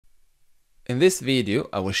In this video,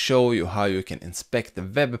 I will show you how you can inspect the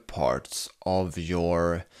web parts of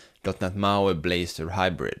your .NET MAUI Blazor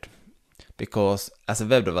Hybrid, because as a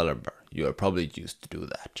web developer, you are probably used to do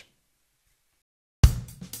that.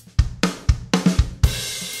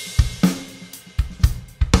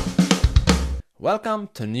 Welcome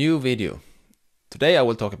to a new video. Today I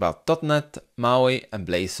will talk about .NET MAUI and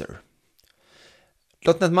Blazor.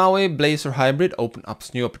 .NET MAUI Blazor Hybrid opens up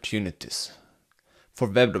new opportunities for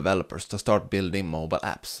web developers to start building mobile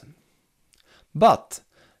apps. But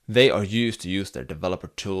they are used to use their developer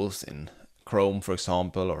tools in Chrome, for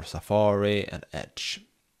example, or Safari and Edge.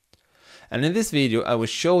 And in this video, I will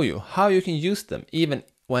show you how you can use them even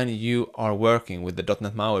when you are working with the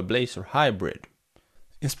 .NET MAUI Blazor Hybrid.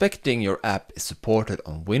 Inspecting your app is supported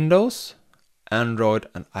on Windows, Android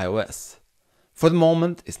and iOS. For the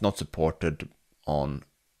moment, it's not supported on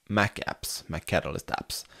Mac apps, Mac Catalyst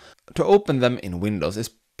apps. To open them in Windows is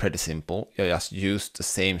pretty simple. You just use the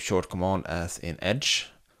same short command as in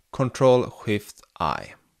Edge,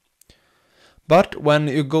 Ctrl-Shift-I. But when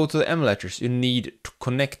you go to the emulators, you need to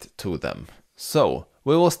connect to them. So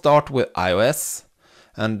we will start with iOS,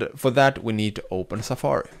 and for that we need to open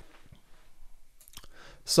Safari.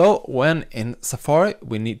 So when in Safari,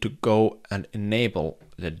 we need to go and enable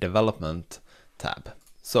the development tab.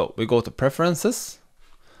 So we go to Preferences,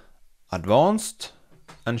 Advanced,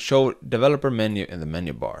 and show developer menu in the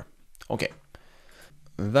menu bar. Okay.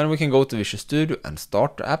 Then we can go to Visual Studio and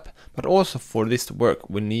start the app, but also for this to work,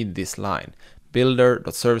 we need this line,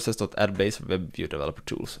 builder.services.add Blazor WebView developer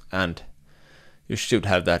tools, and you should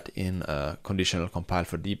have that in a conditional compile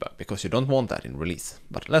for debug, because you don't want that in release.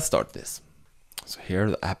 But let's start this. So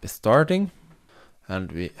here the app is starting,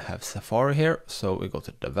 and we have Safari here, so we go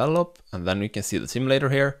to develop, and then we can see the simulator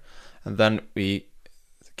here, and then we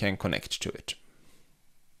can connect to it.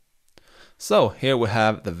 So here we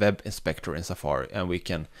have the web inspector in Safari, and we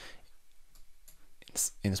can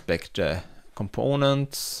inspect the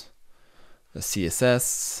components, the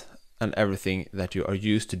CSS, and everything that you are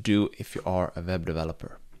used to do if you are a web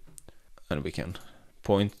developer. And we can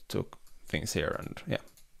point to things here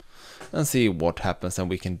and see what happens, and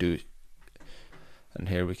we can do. And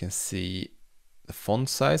here we can see the font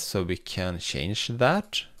size, so we can change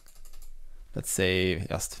that. Let's say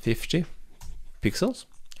just 50 pixels.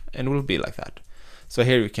 And it will be like that. So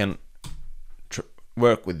here you can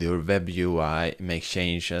work with your web UI, make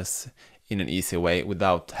changes in an easy way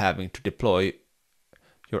without having to deploy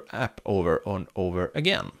your app over and over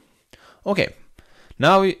again. Okay,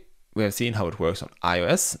 now we have seen how it works on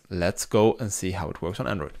iOS. Let's go and see how it works on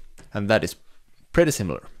Android. And that is pretty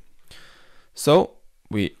similar. So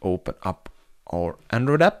we open up our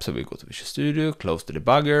Android app. So we go to Visual Studio, close the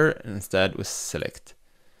debugger, and instead we select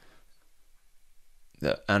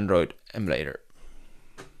the Android emulator.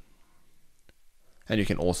 And you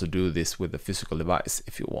can also do this with a physical device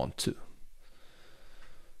if you want to.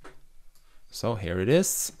 So here it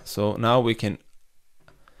is. So now we can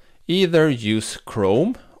either use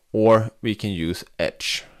Chrome or we can use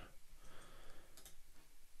Edge.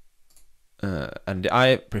 And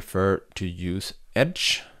I prefer to use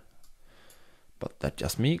Edge, but that's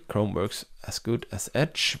just me. Chrome works as good as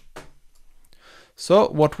Edge. So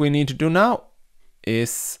what we need to do now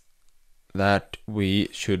is that we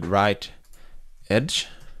should write Edge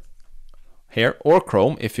here, or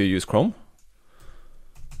Chrome if you use Chrome.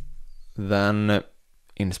 Then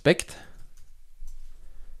inspect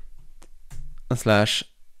 /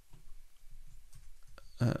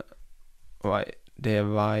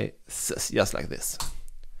 devices, just like this.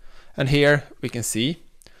 And here we can see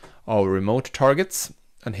our remote targets,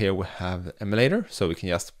 and here we have the emulator, so we can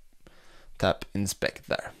just tap inspect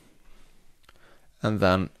there. And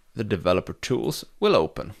then the developer tools will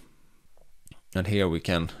open. And here we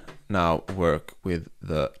can now work with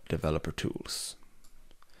the developer tools,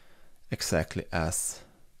 exactly as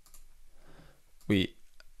we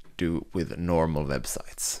do with normal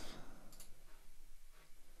websites.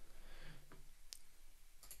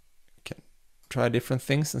 Can try different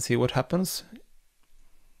things and see what happens.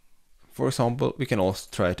 For example, we can also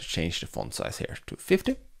try to change the font size here to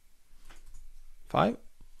 55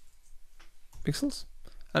 pixels,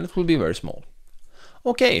 and it will be very small.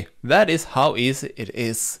 Okay, that is how easy it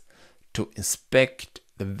is to inspect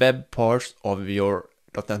the web parts of your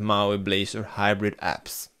 .NET MAUI Blazor Hybrid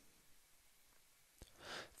apps.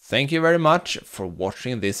 Thank you very much for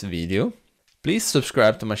watching this video. Please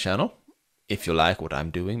subscribe to my channel if you like what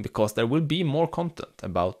I'm doing, because there will be more content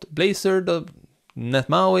about Blazor, the .NET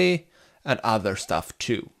MAUI, and other stuff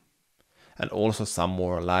too. And also some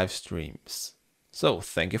more live streams. So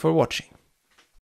thank you for watching.